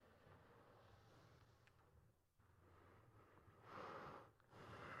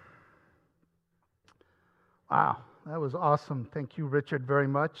Wow, that was awesome. Thank you, Richard, very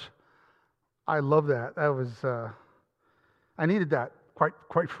much. I love that. That was I needed that.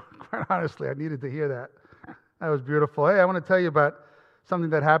 Quite honestly, I needed to hear that. That was beautiful. Hey, I want to tell you about something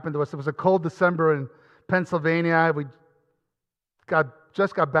that happened to us. It was a cold December in Pennsylvania. We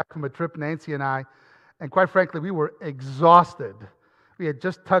just got back from a trip, Nancy and I, and quite frankly, we were exhausted. We had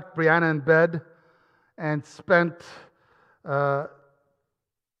just tucked Brianna in bed and spent uh,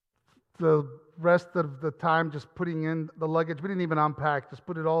 the rest of the time just putting in the luggage. We didn't even unpack, just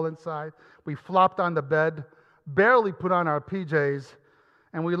put it all inside. We flopped on the bed, barely put on our PJs,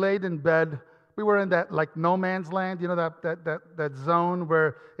 and we laid in bed. We were in that like no man's land, you know, that zone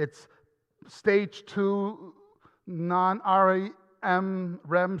where it's stage 2 non-REM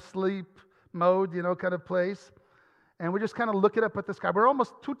sleep mode, you know, kind of place. And we're just kind of looking up at the sky. We're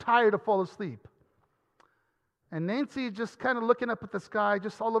almost too tired to fall asleep. And Nancy just kind of looking up at the sky,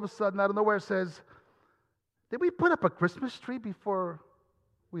 just all of a sudden, out of nowhere, says, "Did we put up a Christmas tree before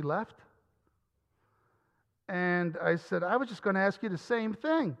we left?" And I said, "I was just going to ask you the same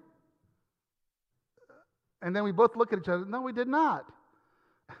thing." And then we both look at each other. "No, we did not."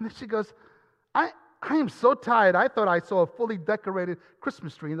 And then she goes, I am so tired. I thought I saw a fully decorated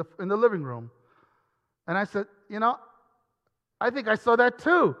Christmas tree in the living room." And I said, "I think I saw that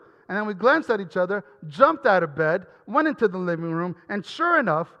too." And then we glanced at each other, jumped out of bed, went into the living room, and sure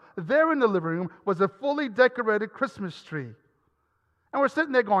enough, there in the living room was a fully decorated Christmas tree. And we're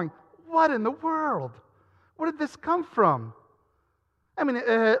sitting there going, what in the world? Where did this come from? I mean, it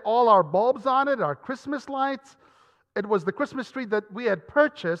had all our bulbs on it, our Christmas lights. It was the Christmas tree that we had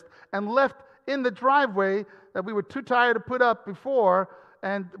purchased and left in the driveway that we were too tired to put up before.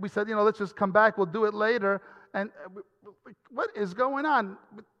 And we said, let's just come back, we'll do it later. And what is going on?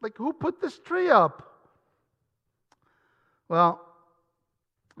 Like, who put this tree up? Well,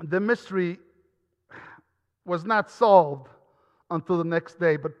 the mystery was not solved until the next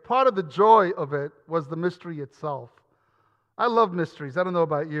day, but part of the joy of it was the mystery itself. I love mysteries. I don't know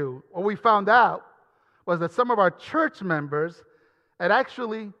about you. What we found out was that some of our church members had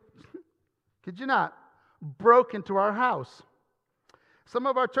actually, kid you not, broke into our house. Some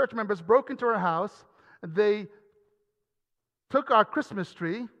of our church members broke into our house. They took our Christmas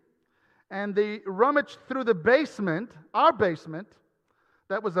tree and they rummaged through the basement, our basement.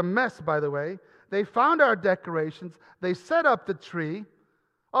 That was a mess, by the way. They found our decorations. They set up the tree.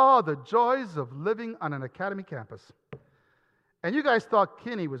 Oh, the joys of living on an academy campus. And you guys thought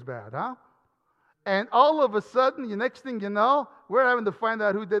Kinney was bad, huh? And all of a sudden, the next thing you know, we're having to find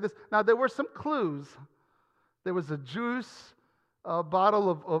out who did this. Now, there were some clues. There was a bottle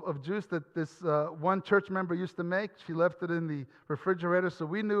of juice that this one church member used to make. She left it in the refrigerator, so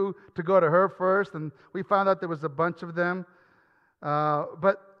we knew to go to her first, and we found out there was a bunch of them.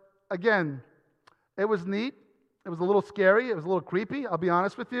 But again, it was neat. It was a little scary. It was a little creepy, I'll be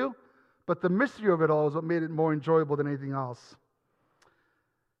honest with you. But the mystery of it all is what made it more enjoyable than anything else.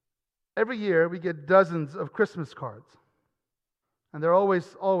 Every year, we get dozens of Christmas cards. And they're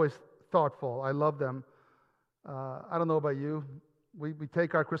always thoughtful. I love them. I don't know about you. We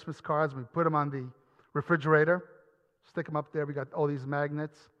take our Christmas cards, we put them on the refrigerator, stick them up there. We got all these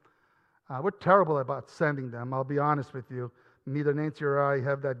magnets. We're terrible about sending them, I'll be honest with you. Neither Nancy or I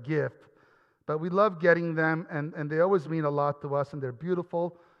have that gift. But we love getting them, and they always mean a lot to us, and they're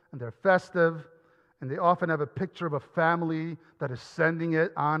beautiful, and they're festive, and they often have a picture of a family that is sending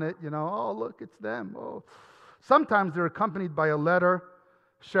it on it. Oh, look, it's them. Oh. Sometimes they're accompanied by a letter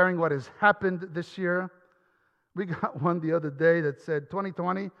sharing what has happened this year. We got one the other day that said,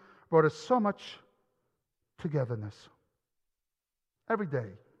 2020 brought us so much togetherness. Every day.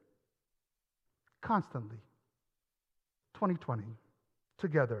 Constantly. 2020.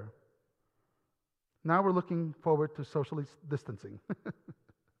 Together. Now we're looking forward to socially distancing.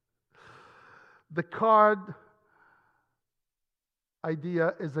 The card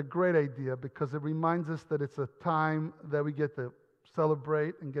idea is a great idea because it reminds us that it's a time that we get to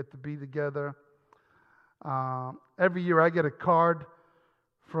celebrate and get to be together. Every year I get a card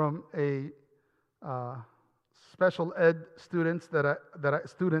from a special ed student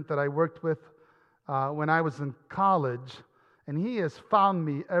that I worked with when I was in college, and he has found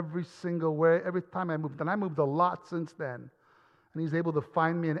me every single way, every time I moved, and I moved a lot since then. And he's able to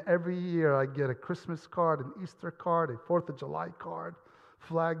find me, and every year I get a Christmas card, an Easter card, a 4th of July card,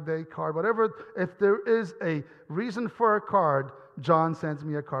 Flag Day card, whatever. If there is a reason for a card, John sends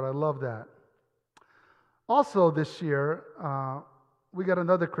me a card. I love that. Also this year, we got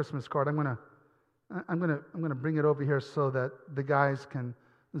another Christmas card. I'm gonna bring it over here so that the guys can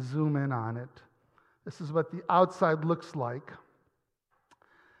zoom in on it. This is what the outside looks like.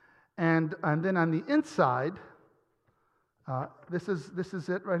 And then on the inside, this is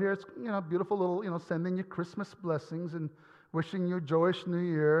it right here. It's beautiful little sending you Christmas blessings and wishing you a joyous New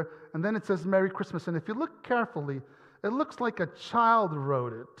Year. And then it says Merry Christmas. And if you look carefully, it looks like a child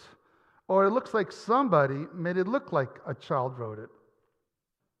wrote it, or it looks like somebody made it look like a child wrote it.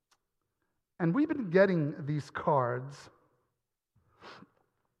 And we've been getting these cards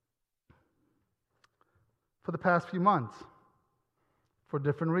for the past few months for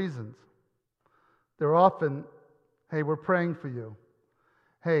different reasons. They're often, hey, we're praying for you.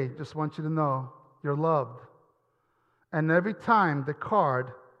 Hey, just want you to know you're loved. And every time the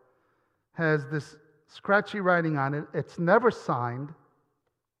card has this scratchy writing on it, it's never signed,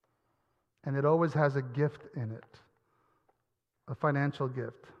 and it always has a gift in it, a financial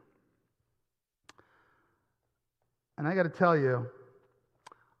gift. And I got to tell you,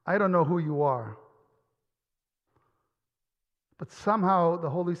 I don't know who you are, but somehow the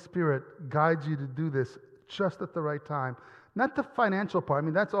Holy Spirit guides you to do this just at the right time. Not the financial part. I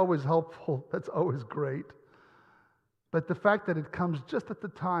mean, that's always helpful. That's always great. But the fact that it comes just at the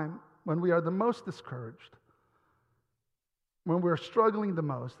time when we are the most discouraged, when we're struggling the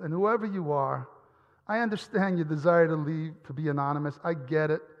most. And whoever you are, I understand your desire to leave, to be anonymous. I get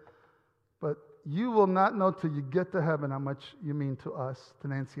it. But you will not know till you get to heaven how much you mean to us, to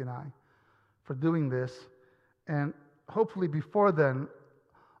Nancy and I, for doing this. And hopefully before then,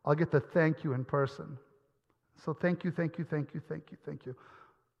 I'll get to thank you in person. So thank you, thank you, thank you, thank you, thank you.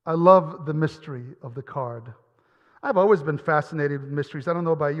 I love the mystery of the card. I've always been fascinated with mysteries. I don't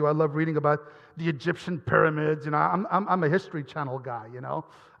know about you. I love reading about the Egyptian pyramids. I'm a History Channel guy,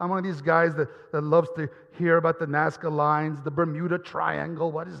 I'm one of these guys that loves to hear about the Nazca Lines, the Bermuda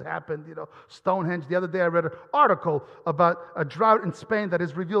Triangle, what has happened, Stonehenge. The other day I read an article about a drought in Spain that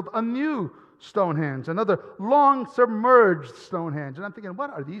has revealed a new Stonehenge, another long submerged Stonehenge. And I'm thinking,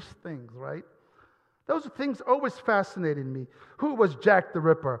 what are these things, right? Those things always fascinated me. Who was Jack the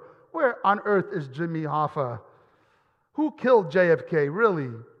Ripper? Where on earth is Jimmy Hoffa? Who killed JFK, really?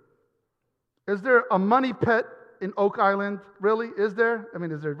 Is there a money pit in Oak Island? Really? Is there? I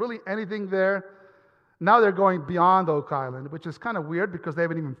mean, is there really anything there? Now they're going beyond Oak Island, which is kind of weird because they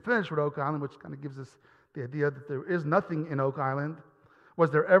haven't even finished with Oak Island, which kind of gives us the idea that there is nothing in Oak Island.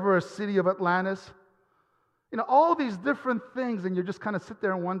 Was there ever a city of Atlantis? All these different things, and you just kind of sit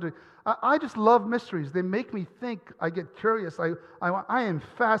there and wonder. I just love mysteries. They make me think. I get curious. I am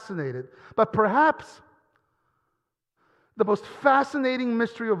fascinated. But perhaps the most fascinating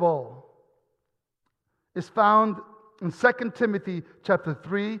mystery of all is found in 2 Timothy chapter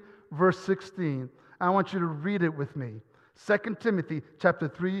 3, verse 16. I want you to read it with me. 2 Timothy chapter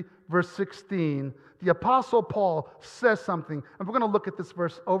 3, verse 16. The Apostle Paul says something, and we're going to look at this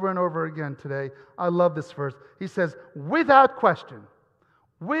verse over and over again today. I love this verse. He says, without question,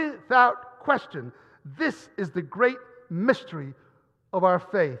 this is the great mystery of our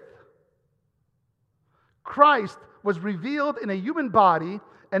faith. Christ was revealed in a human body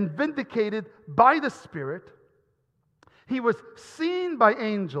and vindicated by the Spirit. He was seen by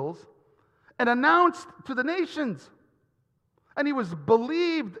angels and announced to the nations. And he was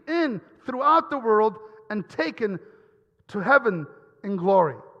believed in throughout the world and taken to heaven in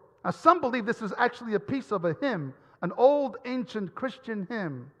glory. Now, some believe this is actually a piece of a hymn, an old ancient Christian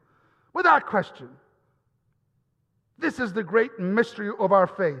hymn. Without question, this is the great mystery of our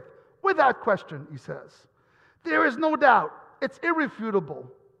faith. Without question, he says. There is no doubt. It's irrefutable.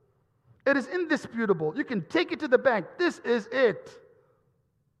 It is indisputable. You can take it to the bank. This is it.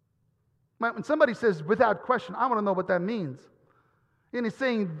 When somebody says without question, I want to know what that means. And he's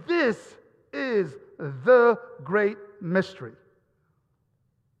saying this is the great mystery.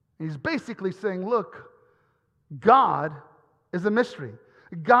 He's basically saying, look, God is a mystery.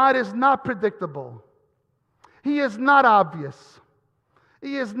 God is not predictable. He is not obvious.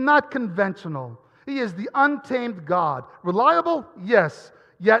 He is not conventional. He is the untamed God. Reliable? Yes,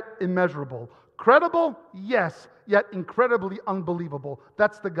 yet immeasurable. Credible? Yes, yet incredibly unbelievable.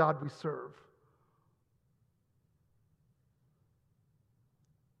 That's the God we serve.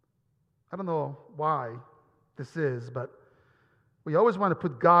 I don't know why this is, but we always want to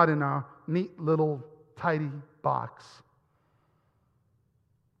put God in our neat little tidy box.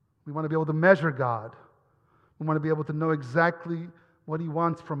 We want to be able to measure God. We want to be able to know exactly what He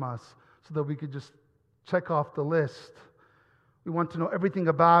wants from us so that we could just check off the list. We want to know everything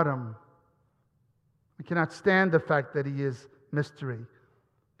about Him. We cannot stand the fact that He is mystery,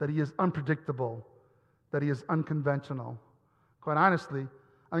 that He is unpredictable, that He is unconventional. Quite honestly,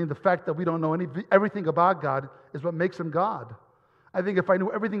 I mean, the fact that we don't know everything about God is what makes Him God. I think if I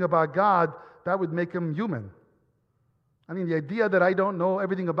knew everything about God, that would make Him human. I mean, the idea that I don't know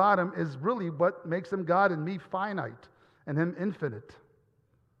everything about him is really what makes him God and me finite and him infinite.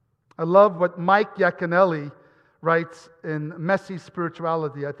 I love what Mike Yaconelli writes in Messy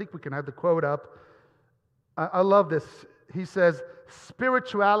Spirituality. I think we can have the quote up. I love this. He says,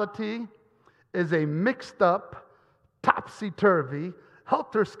 spirituality is a mixed up, topsy-turvy,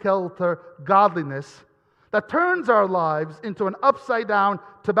 helter-skelter godliness that turns our lives into an upside-down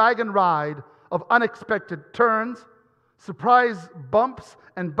toboggan ride of unexpected turns, surprise bumps,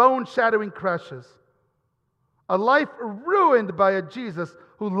 and bone-shattering crashes. A life ruined by a Jesus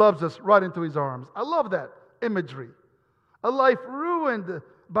who loves us right into his arms. I love that imagery. A life ruined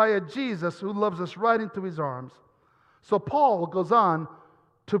by a Jesus who loves us right into his arms. So Paul goes on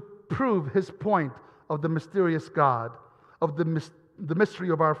to prove his point of the mysterious God, of the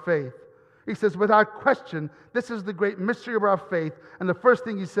mystery of our faith. He says, without question, this is the great mystery of our faith. And the first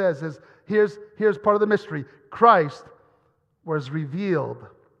thing he says is, here's part of the mystery. Christ was revealed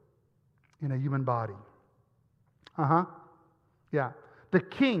in a human body. Yeah. The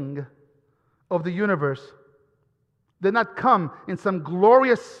King of the universe did not come in some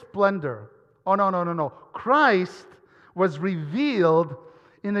glorious splendor. Oh, no. Christ was revealed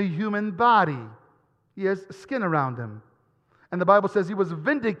in a human body. He has skin around him. And the Bible says he was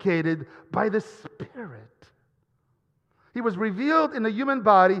vindicated by the Spirit. He was revealed in a human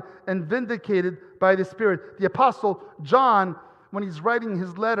body and vindicated by the Spirit. The Apostle John, when he's writing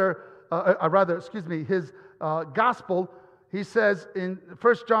his letter, his gospel, he says in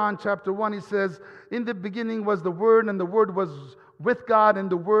 1 John chapter 1, he says, in the beginning was the Word, and the Word was with God, and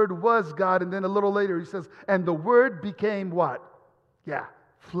the Word was God. And then a little later he says, and the Word became what? Yeah,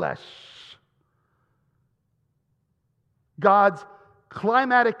 flesh. God's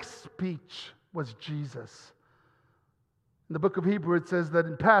climatic speech was Jesus. In the book of Hebrews, it says that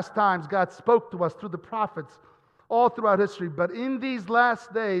in past times God spoke to us through the prophets all throughout history, but in these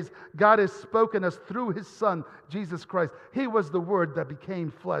last days God has spoken us through his Son, Jesus Christ. He was the Word that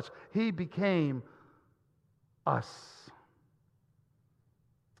became flesh. He became us.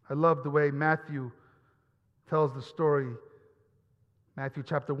 I love the way Matthew tells the story. Matthew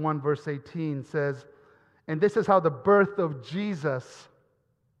chapter 1 verse 18 says, and this is how the birth of Jesus,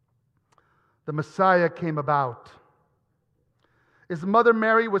 the Messiah, came about. His mother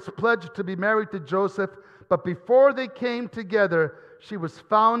Mary was pledged to be married to Joseph, but before they came together, she was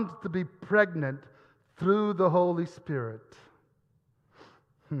found to be pregnant through the Holy Spirit.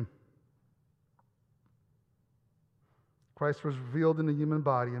 Christ was revealed in the human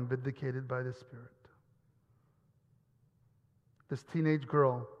body and vindicated by the Spirit. This teenage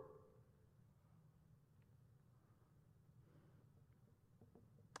girl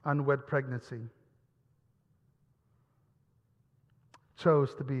unwed pregnancy,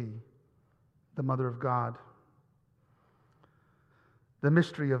 chose to be the mother of God. The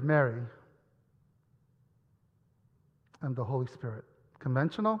mystery of Mary and the Holy Spirit.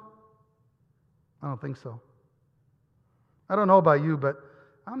 Conventional? I don't think so. I don't know about you, but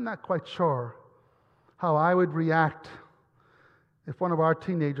I'm not quite sure how I would react if one of our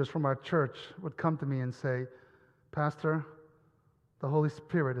teenagers from our church would come to me and say, Pastor, the Holy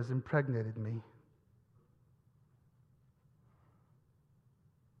Spirit has impregnated me.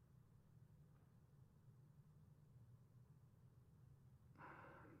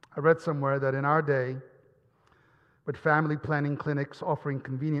 I read somewhere that in our day, with family planning clinics offering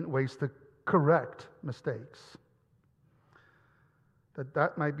convenient ways to correct mistakes,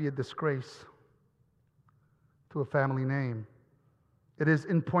 that might be a disgrace to a family name. It is,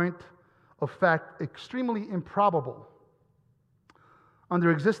 in point of fact, extremely improbable under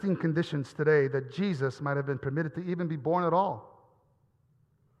existing conditions today that Jesus might have been permitted to even be born at all.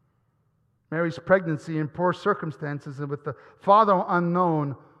 Mary's pregnancy in poor circumstances and with the father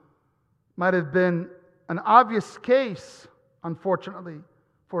unknown might have been an obvious case, unfortunately,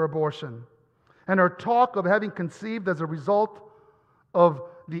 for abortion. And her talk of having conceived as a result of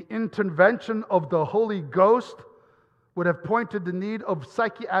the intervention of the Holy Ghost would have pointed the need of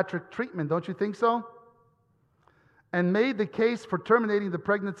psychiatric treatment, don't you think so? And made the case for terminating the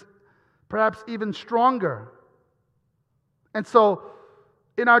pregnancy perhaps even stronger. And so,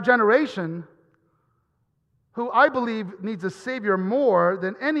 in our generation, who I believe needs a Savior more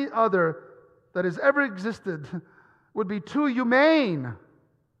than any other that has ever existed, would be too humane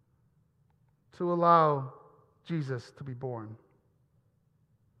to allow Jesus to be born.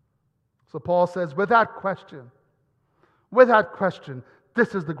 So Paul says, without question,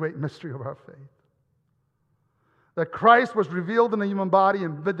 this is the great mystery of our faith. That Christ was revealed in a human body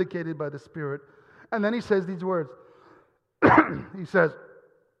and vindicated by the Spirit. And then he says these words. He says,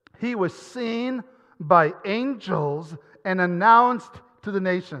 he was seen by angels and announced to the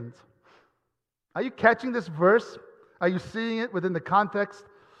nations. Are you catching this verse? Are you seeing it within the context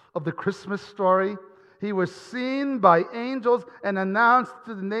of the Christmas story? He was seen by angels and announced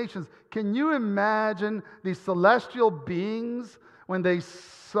to the nations. Can you imagine these celestial beings when they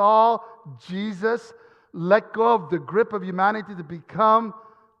saw Jesus let go of the grip of humanity to become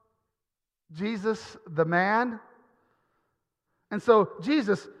Jesus the man? And so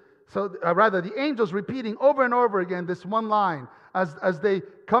the angels repeating over and over again this one line as they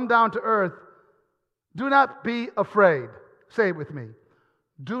come down to earth. Do not be afraid. Say it with me.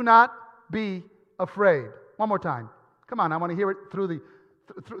 Do not be afraid. One more time. Come on, I want to hear it through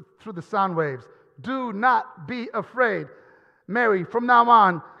the sound waves. Do not be afraid. Mary, from now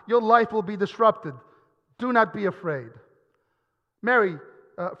on, your life will be disrupted. Do not be afraid. Mary,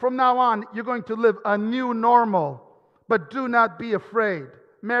 from now on, you're going to live a new normal, but do not be afraid.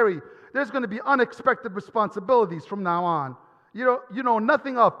 Mary, there's going to be unexpected responsibilities from now on. You know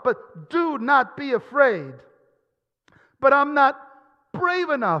nothing of, but do not be afraid. But I'm not brave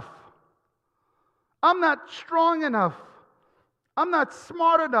enough. I'm not strong enough. I'm not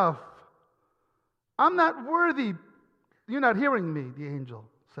smart enough. I'm not worthy. You're not hearing me, the angel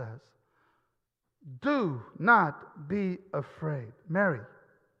says. Do not be afraid. Mary,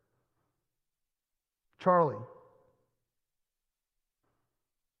 Charlie,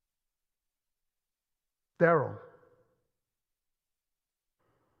 Daryl,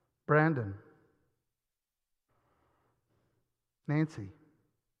 Brandon, Nancy,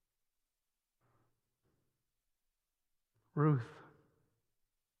 Ruth.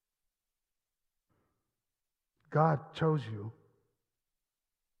 God chose you.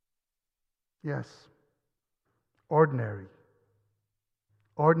 Yes, ordinary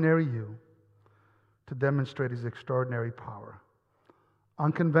you, to demonstrate His extraordinary power.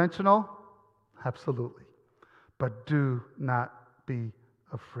 Unconventional? Absolutely. But do not be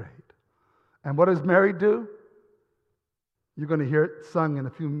afraid. And what does Mary do? You're going to hear it sung in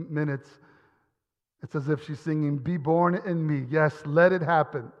a few minutes. It's as if she's singing, "Be born in me." Yes, let it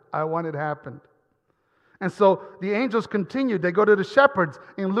happen. I want it happened. And so the angels continued. They go to the shepherds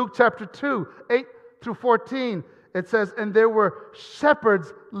in Luke chapter 2, 8 through 14. It says, and there were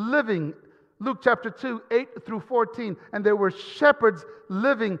shepherds living. Luke chapter 2, 8 through 14. And there were shepherds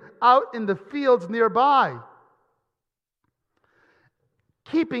living out in the fields nearby,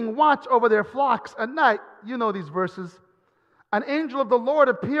 keeping watch over their flocks at night. You know these verses. An angel of the Lord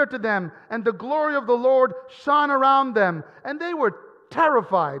appeared to them, and the glory of the Lord shone around them, and they were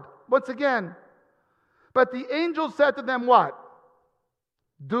terrified. Once again, but the angel said to them, what?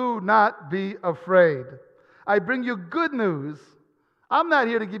 Do not be afraid. I bring you good news. I'm not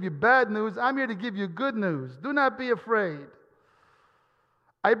here to give you bad news. I'm here to give you good news. Do not be afraid.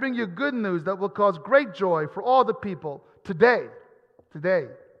 I bring you good news that will cause great joy for all the people. Today,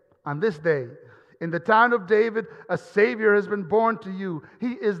 on this day, in the town of David, a Savior has been born to you.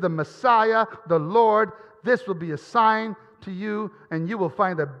 He is the Messiah, the Lord. This will be a sign to you, and you will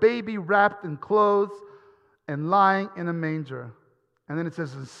find a baby wrapped in clothes and lying in a manger. And then it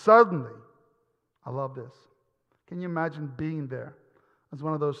says, and suddenly, I love this. Can you imagine being there as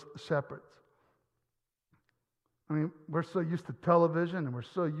one of those shepherds? I mean, we're so used to television, and we're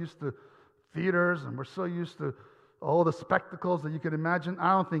so used to theaters, and we're so used to all the spectacles that you can imagine.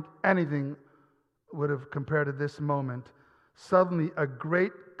 I don't think anything would have compared to this moment. Suddenly, a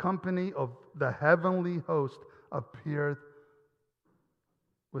great company of the heavenly host appeared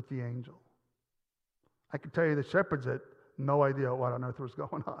with the angel. I can tell you the shepherds had no idea what on earth was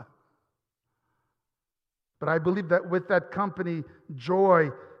going on. But I believe that with that company,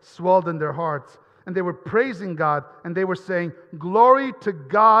 joy swelled in their hearts. And they were praising God, and they were saying, glory to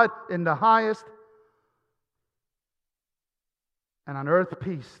God in the highest, and on earth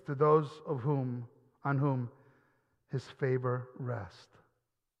peace to those on whom His favor rests.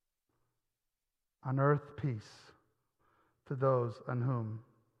 On earth peace to those on whom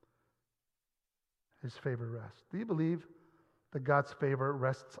His favor rests. Do you believe that God's favor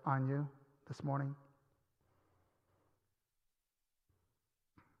rests on you this morning?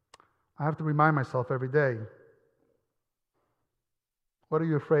 I have to remind myself every day. What are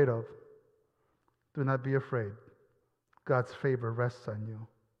you afraid of? Do not be afraid. God's favor rests on you.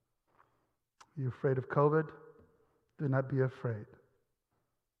 Are you afraid of COVID? Do not be afraid.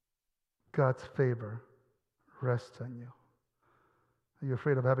 God's favor rests on you. Are you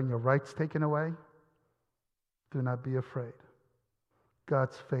afraid of having your rights taken away? Do not be afraid.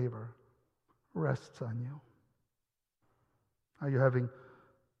 God's favor rests on you. Are you having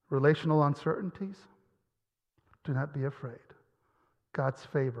relational uncertainties? Do not be afraid. God's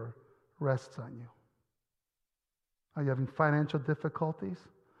favor rests on you. Are you having financial difficulties?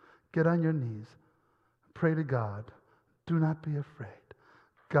 Get on your knees. Pray to God. Do not be afraid.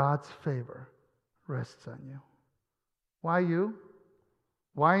 God's favor rests on you. Why you?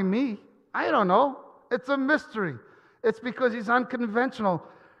 Why me? I don't know. It's a mystery. It's because He's unconventional.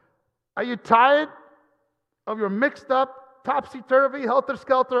 Are you tired of your mixed up, topsy-turvy,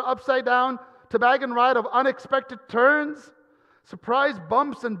 helter-skelter, upside-down toboggan ride of unexpected turns, surprise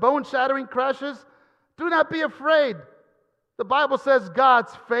bumps, and bone-shattering crashes? Do not be afraid. The Bible says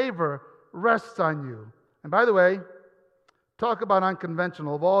God's favor rests on you. And by the way, talk about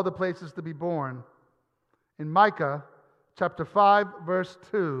unconventional, of all the places to be born. In Micah chapter 5, verse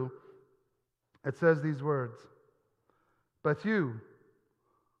 2, it says these words, "But you,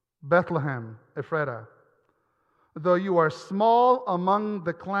 Bethlehem Ephratah, though you are small among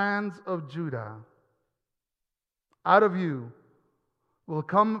the clans of Judah, out of you will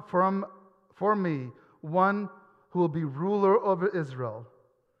come for me one who will be ruler over Israel,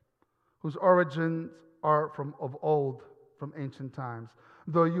 whose origins are from of old, from ancient times.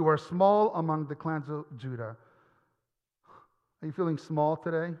 Though you are small among the clans of Judah." Are you feeling small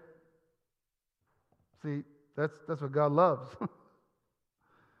today? See, that's what God loves.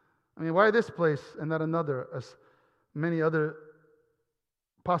 I mean, why this place and not another? As many other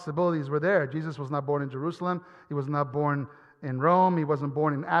possibilities were there. Jesus was not born in Jerusalem. He was not born in Rome. He wasn't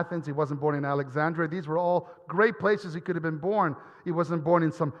born in Athens. He wasn't born in Alexandria. These were all great places he could have been born. He wasn't born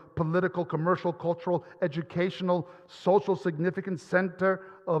in some political, commercial, cultural, educational, social significance center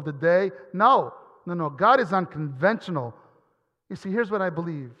of the day. No. God is unconventional. You see, here's what I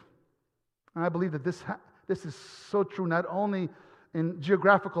believe. And I believe that this is so true not only in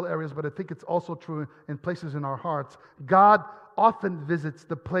geographical areas, but I think it's also true in places in our hearts. God often visits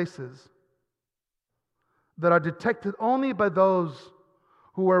the places that are detected only by those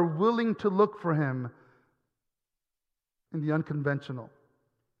who are willing to look for Him in the unconventional,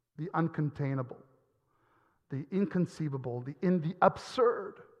 the uncontainable, the inconceivable, in the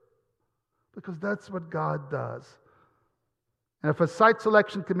absurd. Because that's what God does. And if a site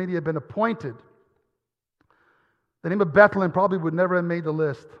selection committee had been appointed, the name of Bethlehem probably would never have made the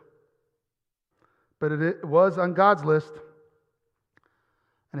list. But it was on God's list.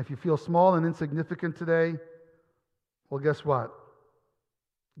 And if you feel small and insignificant today, well, guess what?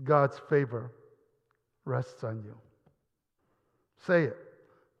 God's favor rests on you. Say it.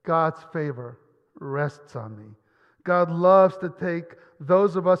 God's favor rests on me. God loves to take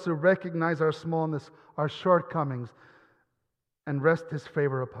those of us who recognize our smallness, our shortcomings, and rest His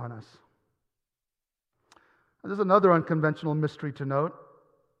favor upon us. There's another unconventional mystery to note.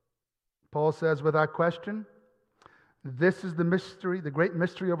 Paul says, without question, this is the mystery, the great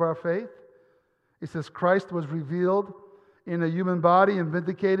mystery of our faith. He says Christ was revealed in a human body and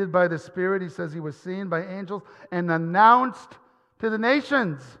vindicated by the Spirit. He says He was seen by angels and announced to the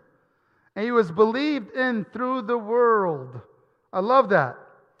nations. And He was believed in through the world. I love that.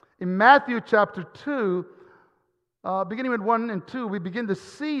 In Matthew chapter 2, beginning with 1 and 2, we begin to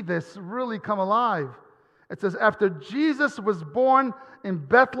see this really come alive. It says, after Jesus was born in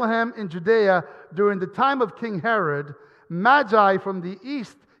Bethlehem in Judea during the time of King Herod, Magi from the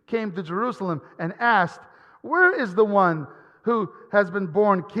east came to Jerusalem and asked, "Where is the one who has been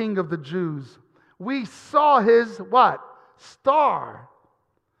born King of the Jews? We saw his" what? "Star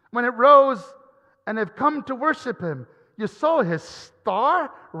when it rose and have come to worship him." You saw his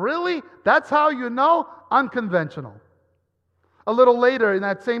star? Really? That's how you know? Unconventional. A little later in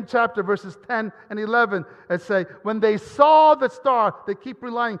that same chapter, verses 10 and 11, it say, when they saw the star, they keep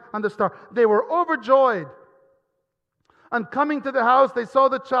relying on the star, they were overjoyed. On coming to the house, they saw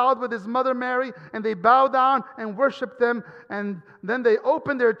the child with his mother Mary, and they bowed down and worshiped Him. And then they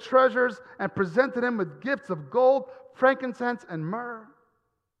opened their treasures and presented Him with gifts of gold, frankincense, and myrrh.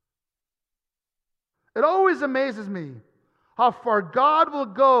 It always amazes me how far God will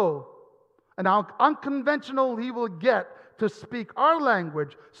go and how unconventional He will get to speak our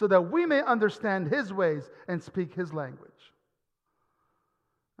language so that we may understand His ways and speak His language.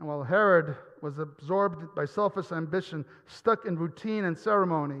 And while Herod was absorbed by selfish ambition, stuck in routine and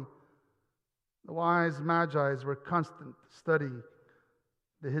ceremony, the wise Magi were constant to study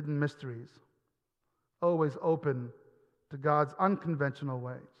the hidden mysteries, always open to God's unconventional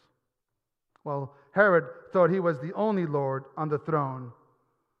ways. While Herod thought he was the only Lord on the throne,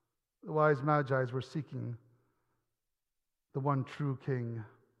 the wise Magi were seeking the one true King.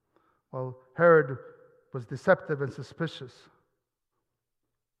 While Herod was deceptive and suspicious,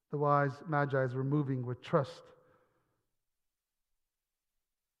 the wise Magi were moving with trust.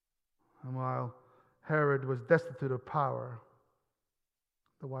 And while Herod was destitute of power,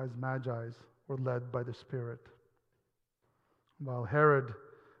 the wise Magi were led by the Spirit. while Herod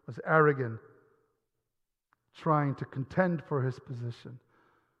was arrogant, trying to contend for his position,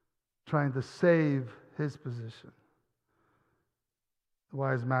 trying to save his position. The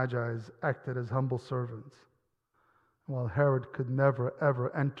wise magi acted as humble servants, while Herod could never,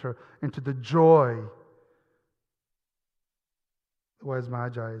 ever enter into the joy. The wise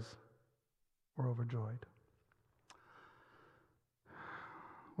magi were overjoyed.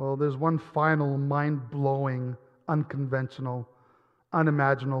 Well, there's one final mind-blowing, unconventional,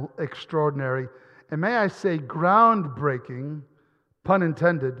 unimaginable, extraordinary, and may I say groundbreaking, pun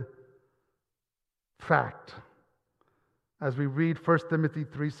intended, fact. As we read 1 Timothy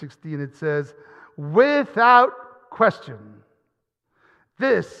 3:16, it says, without question,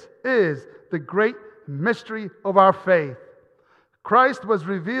 this is the great mystery of our faith. Christ was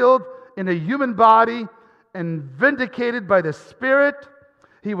revealed in a human body and vindicated by the Spirit.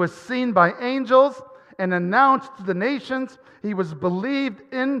 He was seen by angels and announced to the nations. He was believed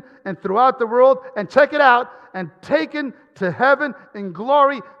in and throughout the world. And check it out, and taken to heaven in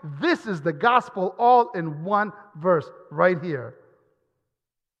glory. This is the gospel all in one verse right here.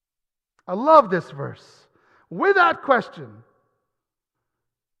 I love this verse. Without question,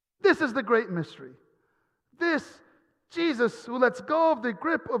 this is the great mystery. This Jesus, who lets go of the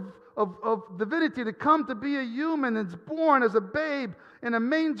grip of divinity to come to be a human, and is born as a babe in a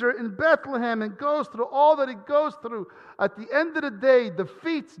manger in Bethlehem and goes through all that he goes through, at the end of the day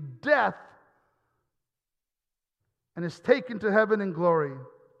defeats death and is taken to heaven in glory.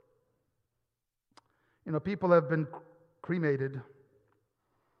 You know, people have been cremated.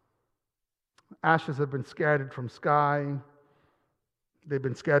 Ashes have been scattered from sky. They've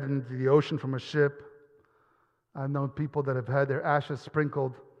been scattered into the ocean from a ship. I've known people that have had their ashes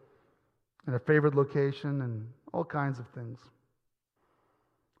sprinkled in a favored location and all kinds of things.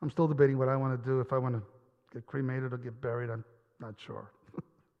 I'm still debating what I want to do, if I want to get cremated or get buried. I'm not sure.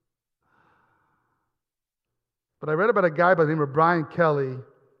 But I read about a guy by the name of Brian Kelly.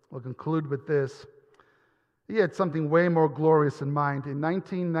 We'll conclude with this. He had something way more glorious in mind. In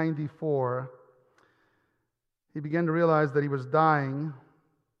 1994, he began to realize that he was dying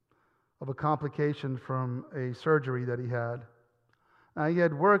of a complication from a surgery that he had. Now, he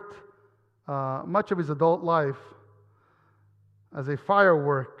had worked much of his adult life as a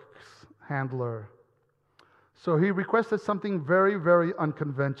fireworks handler. So he requested something very, very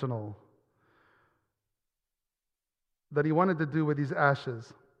unconventional that he wanted to do with these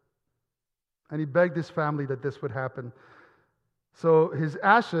ashes. And he begged his family that this would happen. So his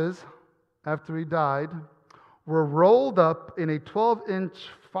ashes, after he died, were rolled up in a 12-inch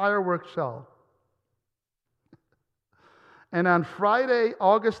firework shell. And on Friday,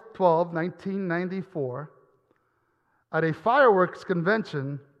 August 12, 1994, at a fireworks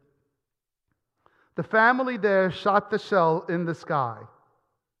convention, the family there shot the shell in the sky.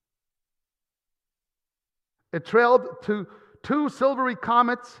 It trailed to two silvery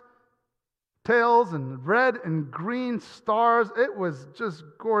comets, tails, and red and green stars. It was just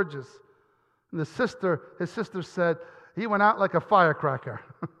gorgeous. And his sister said, he went out like a firecracker.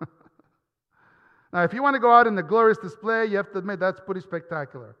 Now, if you want to go out in the glorious display, you have to admit that's pretty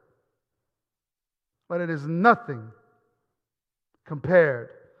spectacular. But it is nothing compared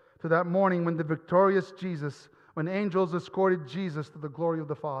to that morning when the victorious Jesus, when angels escorted Jesus to the glory of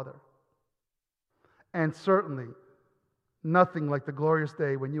the Father. And certainly nothing like the glorious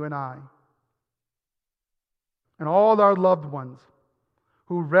day when you and I and all our loved ones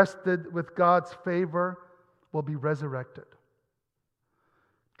who rested with God's favor will be resurrected.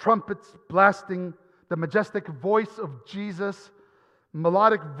 Trumpets blasting, the majestic voice of Jesus,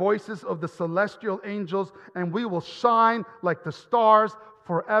 melodic voices of the celestial angels, and we will shine like the stars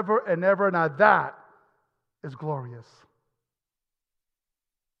forever and ever. Now that is glorious.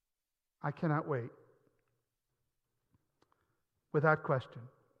 I cannot wait. Without question,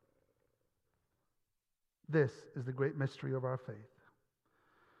 this is the great mystery of our faith.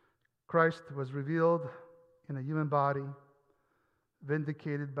 Christ was revealed in a human body,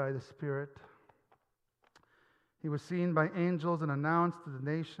 vindicated by the Spirit. He was seen by angels and announced to the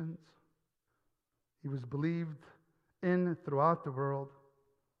nations. He was believed in throughout the world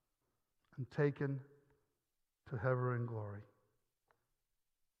and taken to heaven in glory.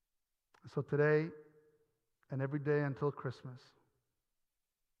 So today and every day until Christmas,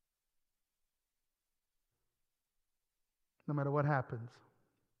 no matter what happens,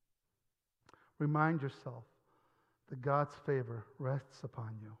 remind yourself that God's favor rests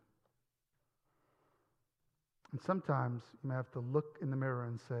upon you. And sometimes you may have to look in the mirror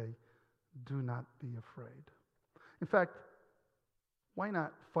and say, do not be afraid. In fact, why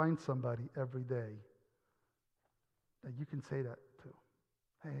not find somebody every day that you can say that to.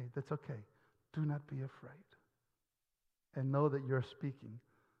 Hey, that's okay. Do not be afraid. And know that you're speaking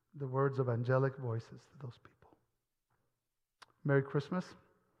the words of angelic voices to those people. Merry Christmas.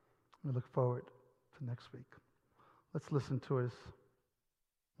 We look forward to next week. Let's listen to his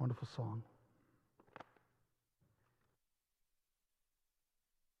wonderful song.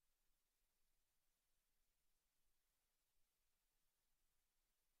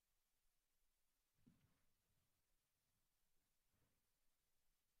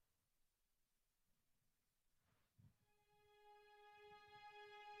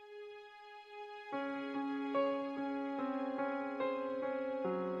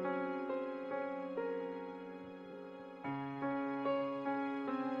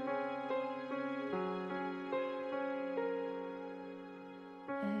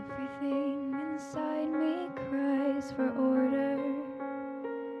 Everything inside me cries for order.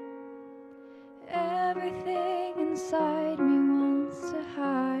 Everything inside me wants to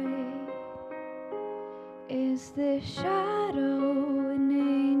hide. Is this shadow an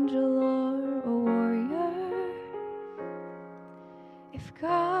angel or a warrior? If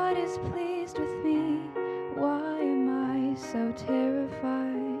God is pleased with me, why am I so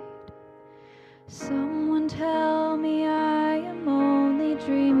terrified? Someone tell me I am only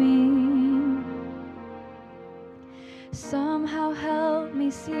dreaming. Somehow help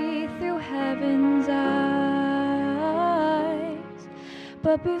me see through heaven's eyes.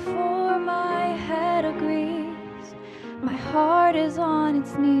 But before my head agrees, my heart is on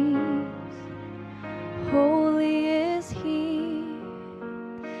its knees. Holy is He,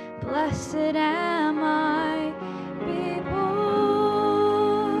 blessed am I. Be born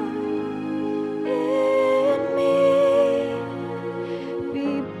in me,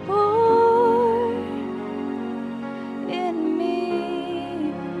 be born in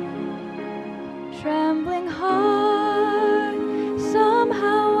me. Trembling heart,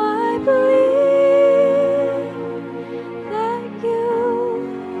 somehow I believe that you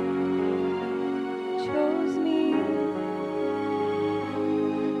chose me.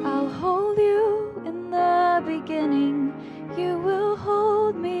 I'll hold you in the beginning, you will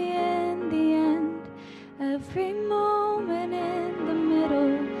hold me in the end. Every moment in the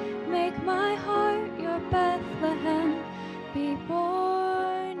middle, make my heart your Bethlehem. Be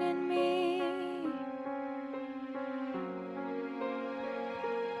born in me.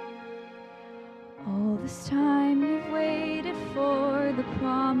 All this time you've waited for the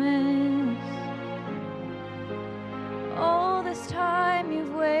promise. All this time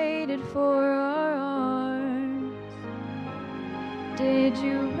you've waited for our arms. Did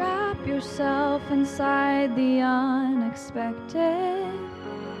you wrap yourself inside the unexpected?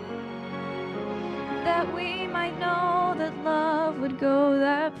 That we might know that love would go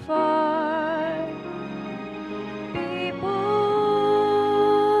that far. Be born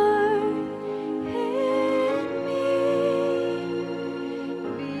in me.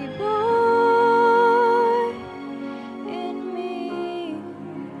 Be born in me.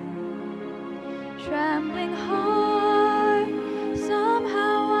 Trembling heart,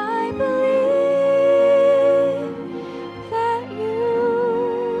 somehow I believe that you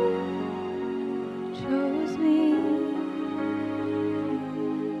chose me.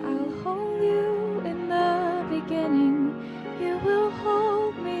 I'll hold you in the beginning, you will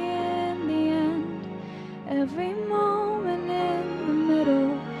hold me in the end. Every moment in the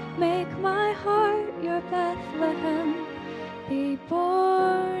middle, make my heart your Bethlehem. Be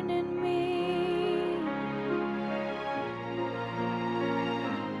born in me.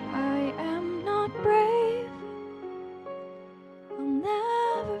 I am not brave, I'll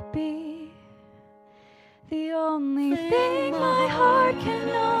never be. The only thing my heart can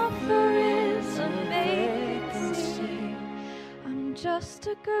offer is a vacancy. I'm just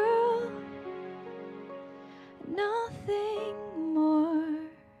a girl, nothing more.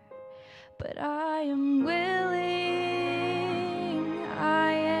 But I am willing,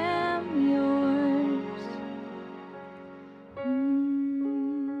 I am yours.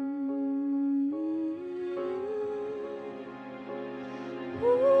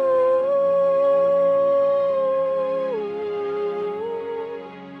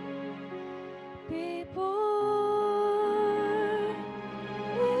 Be born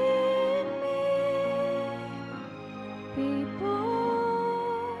in me. Be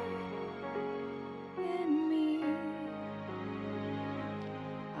born in me.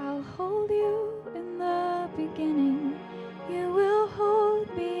 I'll hold you in the beginning, you will hold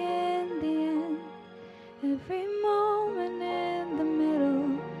me in the end. Every moment in the middle,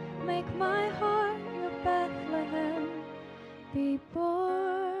 make my heart your Bethlehem. Be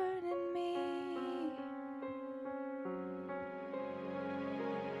born in me.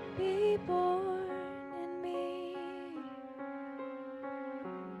 be born in me.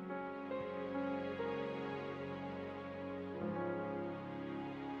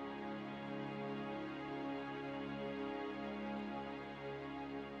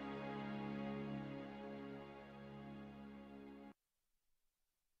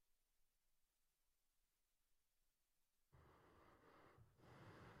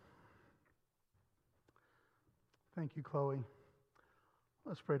 Thank you, Chloe.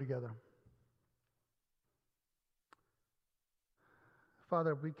 Let's pray together.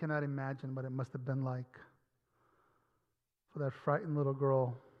 Father, we cannot imagine what it must have been like for that frightened little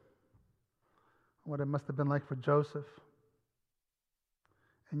girl, what it must have been like for Joseph.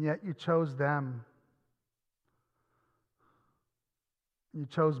 And yet you chose them. You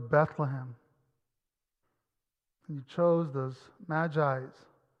chose Bethlehem. And you chose those Magi's.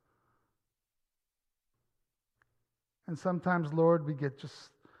 And sometimes, Lord, we get just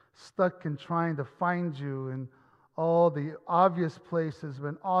stuck in trying to find you in all the obvious places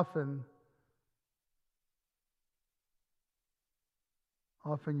when often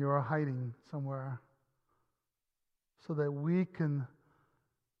you are hiding somewhere so that we can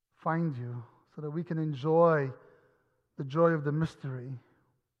find you, so that we can enjoy the joy of the mystery.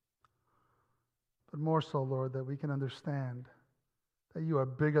 But more so, Lord, that we can understand that you are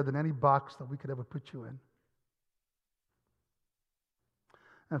bigger than any box that we could ever put you in.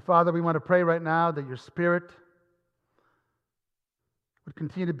 And Father, we want to pray right now that your Spirit would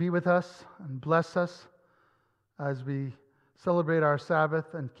continue to be with us and bless us as we celebrate our Sabbath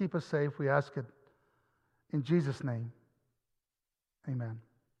and keep us safe. We ask it in Jesus' name. Amen.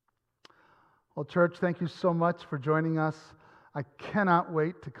 Well, church, thank you so much for joining us. I cannot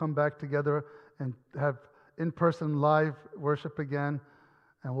wait to come back together and have in-person live worship again.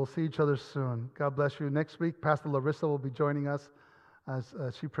 And we'll see each other soon. God bless you. Next week, Pastor Larissa will be joining us as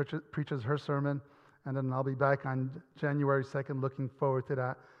she preaches her sermon. And then I'll be back on January 2nd. Looking forward to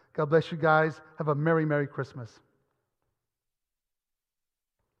that. God bless you guys. Have a Merry, Merry Christmas.